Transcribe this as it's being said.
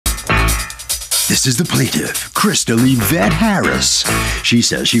This is the plaintiff, Crystal Yvette Harris. She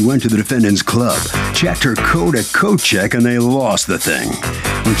says she went to the defendant's club, checked her code at coat check, and they lost the thing.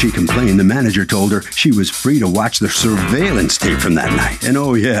 When she complained, the manager told her she was free to watch the surveillance tape from that night. And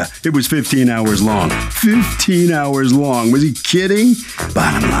oh yeah, it was 15 hours long. 15 hours long. Was he kidding?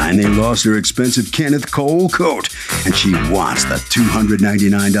 Bottom line, they lost her expensive Kenneth Cole coat, and she wants the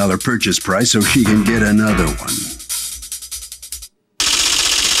 $299 purchase price so she can get another one.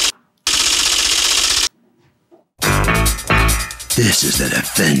 This is the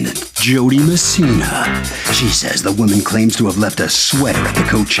defendant, Jody Messina. She says the woman claims to have left a sweater at the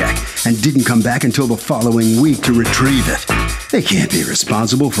coat check and didn't come back until the following week to retrieve it. They can't be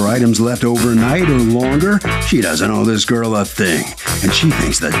responsible for items left overnight or longer. She doesn't owe this girl a thing, and she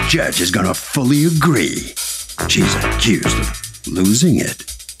thinks the judge is going to fully agree. She's accused of losing it.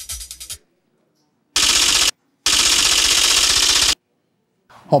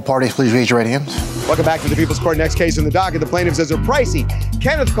 All parties, please raise your right hands. Welcome back to the People's Court. Next case in the docket. The plaintiff says her pricey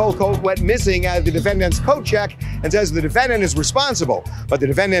Kenneth Cole coat went missing at the defendant's coat check and says the defendant is responsible. But the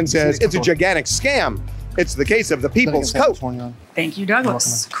defendant says it's a gigantic scam. It's the case of the people's coat. Thank you,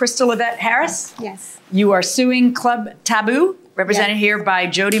 Douglas. Crystal Yvette Harris? Yes. You are suing Club Taboo, represented here by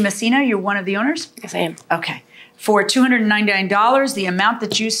Jody Messina. You're one of the owners? Yes, I am. Okay. For $299, the amount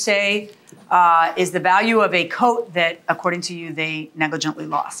that you say is the value of a coat that, according to you, they negligently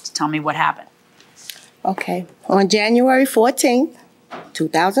lost. Tell me what happened. Okay. On January 14th,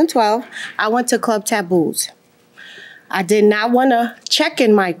 2012, I went to Club Taboo's. I did not want to check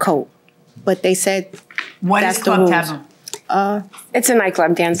in my coat, but they said What is Club Taboo? It's a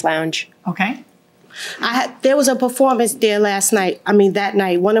nightclub dance lounge. Okay. There was a performance there that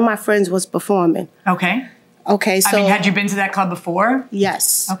night. One of my friends was performing. Okay. Okay, so... had you been to that club before?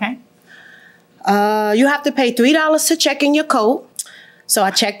 Yes. Okay. You have to pay $3 to check in your coat. So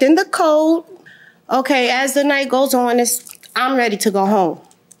I checked in the coat. Okay, as the night goes on, I'm ready to go home.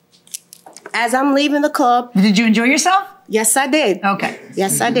 As I'm leaving the club... Did you enjoy yourself? Yes, I did. Okay.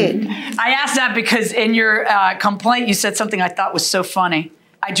 Yes, I did. I asked that because in your complaint, you said something I thought was so funny.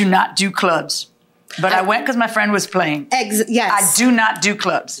 I do not do clubs. But I went because my friend was playing. Yes. I do not do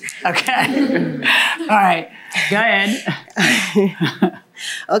clubs. Okay. All right. Go ahead.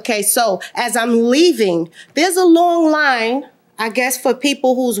 Okay, so as I'm leaving, there's a long line, I guess, for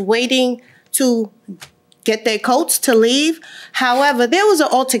people who's waiting to get their coats to leave. However, there was an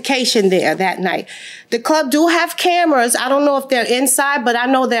altercation there that night. The club do have cameras. I don't know if they're inside, but I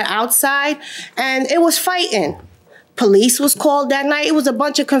know they're outside. And it was fighting. Police was called that night. It was a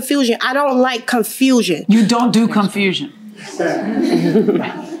bunch of confusion. I don't like confusion. You don't do confusion.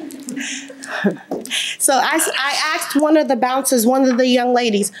 So I asked one of the bouncers, one of the young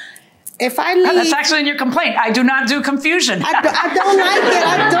ladies, if I leave... That's actually in your complaint. I do not do confusion. I don't like it.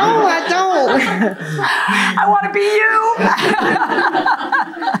 I don't. I want to be you.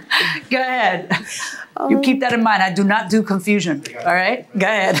 Go ahead. You keep that in mind. I do not do confusion. All right? Go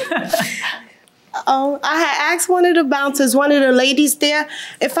ahead. I had asked one of the bouncers, one of the ladies there,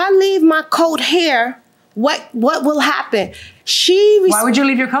 if I leave my coat here, what will happen? Why would you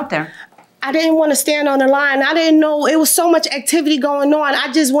leave your coat there? I didn't want to stand on the line. I didn't know. It was so much activity going on.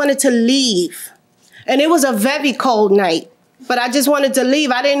 I just wanted to leave. And it was a very cold night. But I just wanted to leave.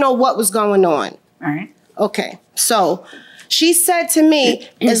 I didn't know what was going on. All right. Okay. So she said to me,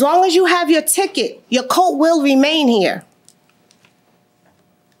 as long as you have your ticket, your coat will remain here.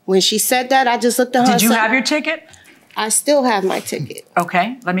 When she said that, I just looked at her. Did you have your ticket? I still have my ticket.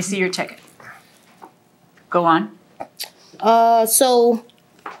 Okay. Let me see your ticket. Go on. So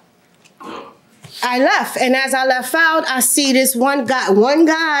I left, and as I left out, I see this one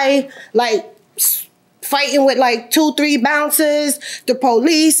guy like fighting with like 2-3 bouncers. The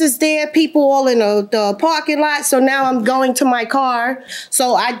police is there, people all in the parking lot. So now I'm going to my car.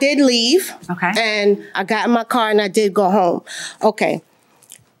 So I did leave. Okay. And I got in my car and I did go home. Okay.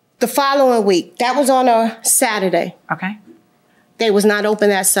 The following week, that was on a Saturday. Okay. They was not open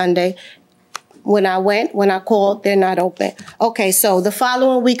that Sunday. When I called, they're not open. Okay, so the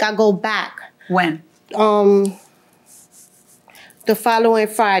following week I go back. When? The following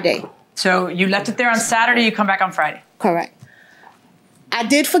Friday. So you left it there on Saturday, you come back on Friday? Correct. I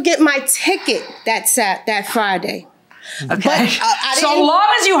did forget my ticket that Friday. Okay. But, so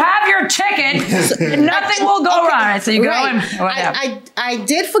long as you have your ticket, nothing will go wrong. Right, so you go and I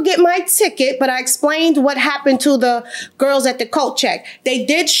did forget my ticket, but I explained what happened to the girls at the coat check. They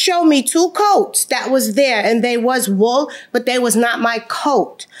did show me 2 coats that was there, and they was wool, but they was not my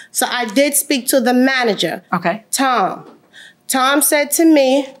coat. So I did speak to the manager. Okay. Tom. Tom said to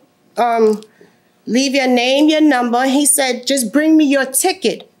me, leave your name, your number. He said, just bring me your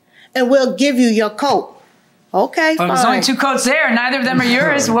ticket. and we'll give you your coat. Okay, Well, fine. there's only 2 coats there. Neither of them are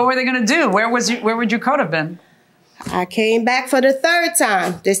yours. What were they going to do? Where would your coat have been? I came back for the 3rd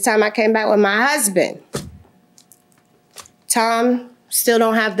time. This time I came back with my husband. Tom still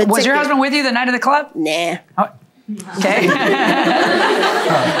don't have the ticket. Was your husband with you the night of the club? Nah. Oh, okay. But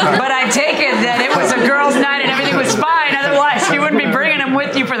I take it that it was a girls' night and everything was fine. Otherwise, you wouldn't be bringing him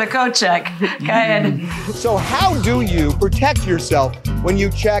with you for the coat check. Go ahead. So how do you protect yourself when you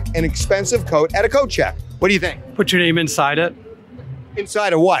check an expensive coat at a coat check? What do you think? Put your name inside it.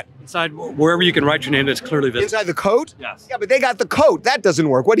 Inside of what? Inside wherever you can write your name that's clearly visible. Inside the coat? Yes. Yeah, but they got the coat. That doesn't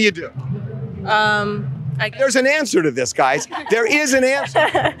work. What do you do? There's an answer to this, guys. There is an answer.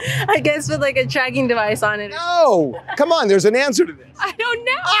 I guess with like a tracking device on it. No, come on. There's an answer to this. I don't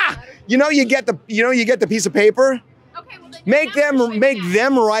know. You get the piece of paper. Okay, well, then Make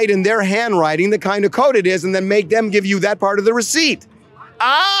them write in their handwriting the kind of coat it is, and then make them give you that part of the receipt.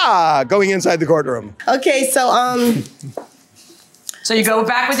 Going inside the courtroom. Okay, so So you go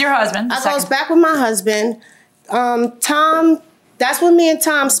back with your husband. I goes back with my husband. Tom, that's when me and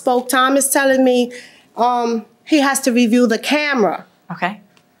Tom spoke. Tom is telling me he has to review the camera. Okay.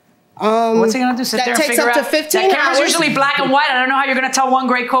 What's he gonna do? Sit that there and takes figure up to out? 15 That camera's hours. usually black and white. I don't know how you're gonna tell one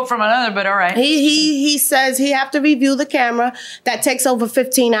great coat from another, but all right. He says he have to review the camera. That takes over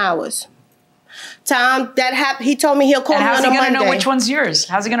 15 hours. Tom, he told me he'll call And me how's on he a gonna Monday. know which one's yours?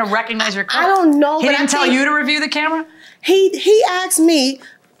 How's he gonna recognize your coat? I don't know. He but didn't I tell think you to review the camera? He asked me,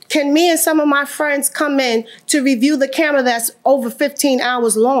 can me and some of my friends come in to review the camera that's over 15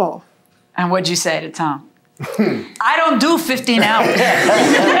 hours long? And what'd you say to Tom? I don't do 15 hours.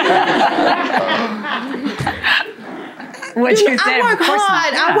 What'd you say? I work Of course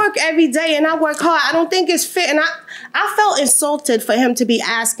hard. not. I work every day and I work hard. I don't think it's fit. And I felt insulted for him to be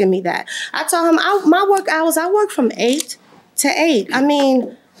asking me that. I told him my work hours, I work from 8 to 8. I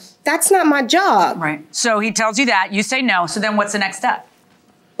mean, that's not my job. Right. So he tells you that. You say no. So then what's the next step?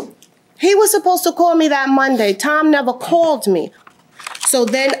 He was supposed to call me that Monday. Tom never called me. So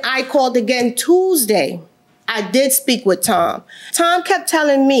then I called again Tuesday. I did speak with Tom. Tom kept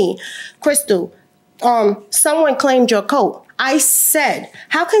telling me, Crystal, someone claimed your coat. I said,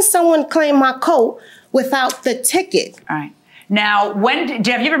 how can someone claim my coat without the ticket? All right. Now,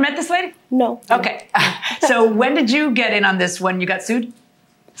 have you ever met this lady? No. Okay. So when did you get in on this? When you got sued?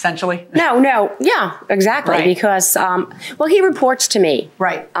 Essentially? No, yeah, exactly. Right. Because, he reports to me.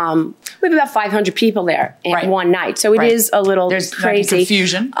 Right. We have about 500 people there Right. one night, so it is a little There's crazy.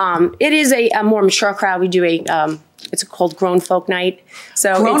 confusion. It is a more mature crowd. We do it's called Grown Folk Night.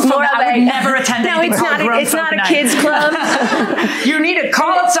 So Grown it's folk more night? of I would a- never attend No, anything it's called not. Grown It's Folk not a Night. kids club. You need to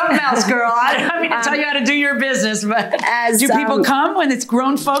call it something else, girl. I don't mean to tell you how to do your business, but do people come when it's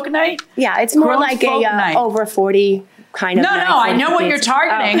Grown Folk Night? Yeah, it's more Grown like folk a night. over 40 kind of. No, night I for know what kids. you're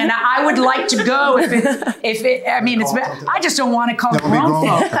targeting, Oh. and I would like to go I just don't want to call it grown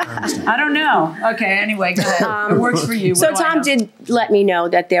folk. I don't know. Okay, anyway, go ahead. It works for you. So What do I Tom know? did let me know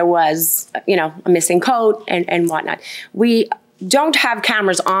that there was, a missing coat and whatnot. We don't have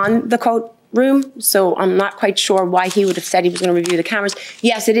cameras on the coat room, so I'm not quite sure why he would have said he was going to review the cameras.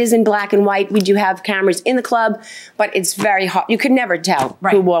 Yes, it is in black and white. We do have cameras in the club, but it's very hard. You could never tell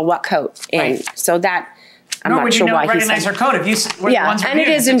who wore what coat. And Right. so that, I'm Nor not would sure you why he recognize said. her coat if you were the ones and it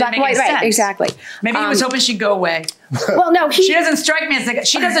reviewing is in It black didn't and white, make any right, sense. exactly. Maybe he was hoping she'd go away. Well, no, She doesn't strike me as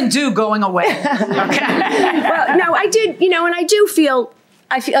she doesn't do going away. Okay. Well, no, I did, and I do feel,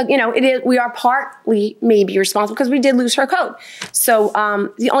 it is, we are partly maybe responsible because we did lose her coat. So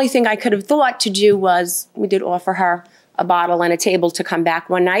the only thing I could have thought to do was we did offer her a bottle and a table to come back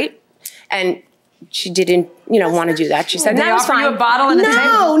one night. And she didn't, want to do that. She said, They that was offer fine. you a bottle and a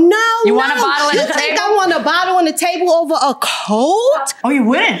table? No. You want a bottle and a You think table? I want a bottle and a table over a coat? Oh, you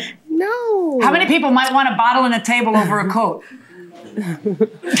wouldn't? No. How many people might want a bottle and a table over a coat?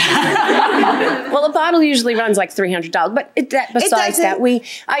 Well, a bottle usually runs like $300, but besides that,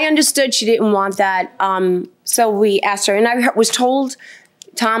 I understood she didn't want that. So we asked her, and I was told,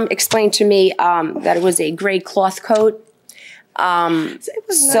 Tom explained to me that it was a gray cloth coat.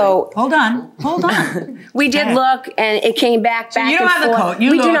 So Hold on. we did look, and it came back. So you don't and have the forth. coat.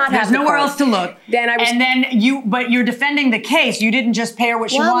 You we looked. do not There's have the nowhere coat. else to look. But you're defending the case. You didn't just pay her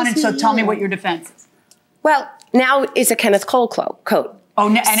what she Why was wanted. So he tell me here? what your defense is. Well, now it's a Kenneth Cole coat. Oh,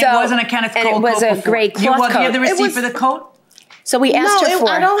 and it So- wasn't a Kenneth Cole coat. and it was a before. gray You cloth have the coat. receipt for the coat? So we asked her for.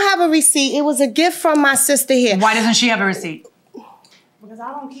 I don't have a receipt. It was a gift from my sister here. Why doesn't she have a receipt? Because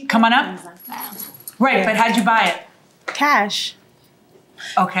I don't keep Come on up. things like that. Right, but how'd you buy it? Cash.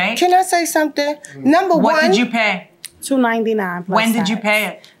 Okay. Can I say something? Number one. What did you pay? $2.99 plus When did you tax. pay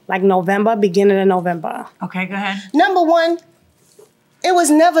it? Like November, beginning of November. Okay, go ahead. Number one, It was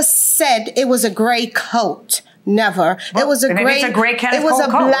never said it was a gray coat. Never. Well, it was a maybe gray. it's a gray Kenneth It was Cole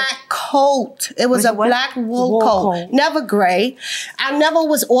a coat. black coat. It was a what? black wool coat. Never gray. I never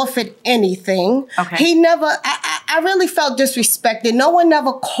was offered anything. Okay. He never. I really felt disrespected. No one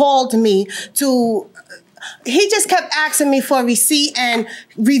never called me to. He just kept asking me for a receipt and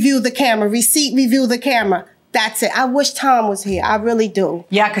review the camera. Receipt, review the camera. That's it. I wish Tom was here. I really do.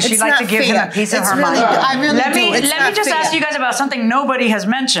 Yeah, because she'd like to give him a piece of her mind. I really do. Let me just ask you guys about something nobody has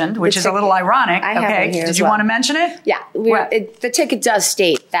mentioned, which is a little ironic. I have it here Did as you well. want to mention it? Yeah, the ticket does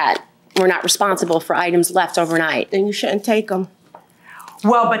state that we're not responsible for items left overnight. Then you shouldn't take them.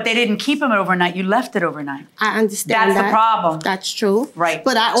 Well, but they didn't keep them overnight. You left it overnight. I understand That's that. the problem. That's true. Right.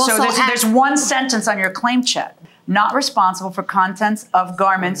 But I also so there's one sentence on your claim check. Not responsible for contents of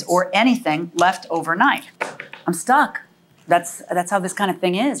garments or anything left overnight. I'm stuck. That's how this kind of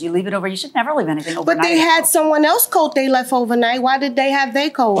thing is. You leave it over. You should never leave anything overnight. But they had someone else coat they left overnight. Why did they have their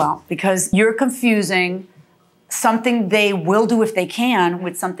coat? Well, because you're confusing something they will do if they can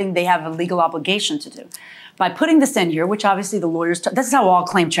with something they have a legal obligation to do. By putting this in here, which obviously the lawyers, this is how all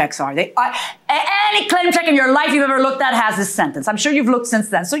claim checks are. Any claim check in your life you've ever looked at has this sentence. I'm sure you've looked since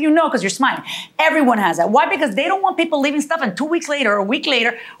then, so you know because you're smiling. Everyone has that. Why? Because they don't want people leaving stuff and 2 weeks later or a week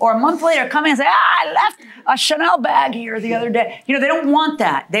later or a month later come in and say, I left a Chanel bag here the other day. You know, they don't want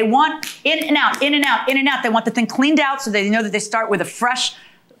that. They want in and out, in and out, in and out. They want the thing cleaned out so they know that they start with a fresh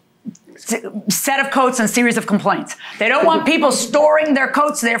set of coats and series of complaints. They don't want people storing their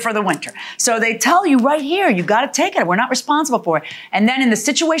coats there for the winter. So they tell you right here, you got to take it. We're not responsible for it. And then in the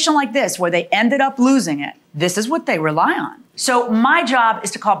situation like this, where they ended up losing it, this is what they rely on. So my job is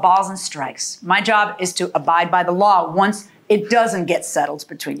to call balls and strikes. My job is to abide by the law once it doesn't get settled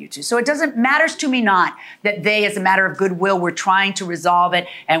between you two. So it matters to me not that they, as a matter of goodwill, were trying to resolve it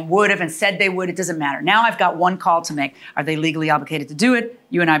and would have and said they would. It doesn't matter. Now I've got one call to make. Are they legally obligated to do it?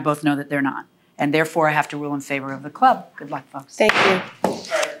 You and I both know that they're not. And therefore, I have to rule in favor of the club. Good luck, folks. Thank you.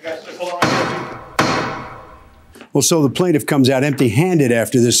 Well, so the plaintiff comes out empty-handed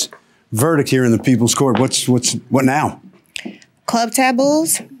after this verdict here in the People's Court. What now? Club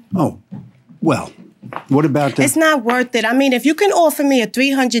taboos? Oh, well, what about that? It's not worth it. I mean, if you can offer me a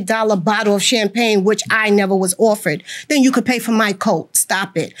 $300 bottle of champagne, which I never was offered, then you could pay for my coat.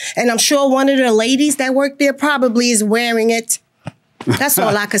 Stop it. And I'm sure one of the ladies that work there probably is wearing it. That's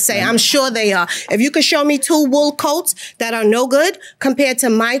all I could say. I'm sure they are. If you could show me 2 wool coats that are no good compared to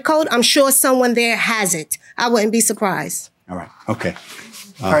my coat, I'm sure someone there has it. I wouldn't be surprised. All right. Okay.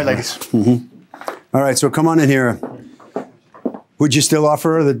 All right, ladies. All right. So come on in here. Would you still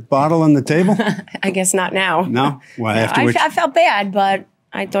offer her the bottle on the table? I guess not now. No? Well, No, afterwards? I felt bad, but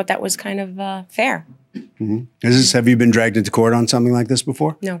I thought that was kind of fair. Have you been dragged into court on something like this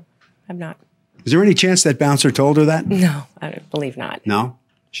before? No, I'm not. Is there any chance that bouncer told her that? No, I believe not. No?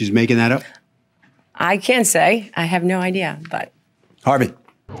 She's making that up? I can't say. I have no idea, but. Harvey.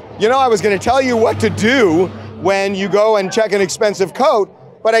 You know, I was going to tell you what to do when you go and check an expensive coat,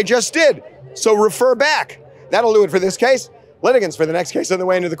 but I just did. So refer back. That'll do it for this case. Litigants for the next case on the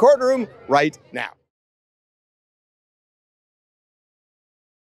way into the courtroom right now.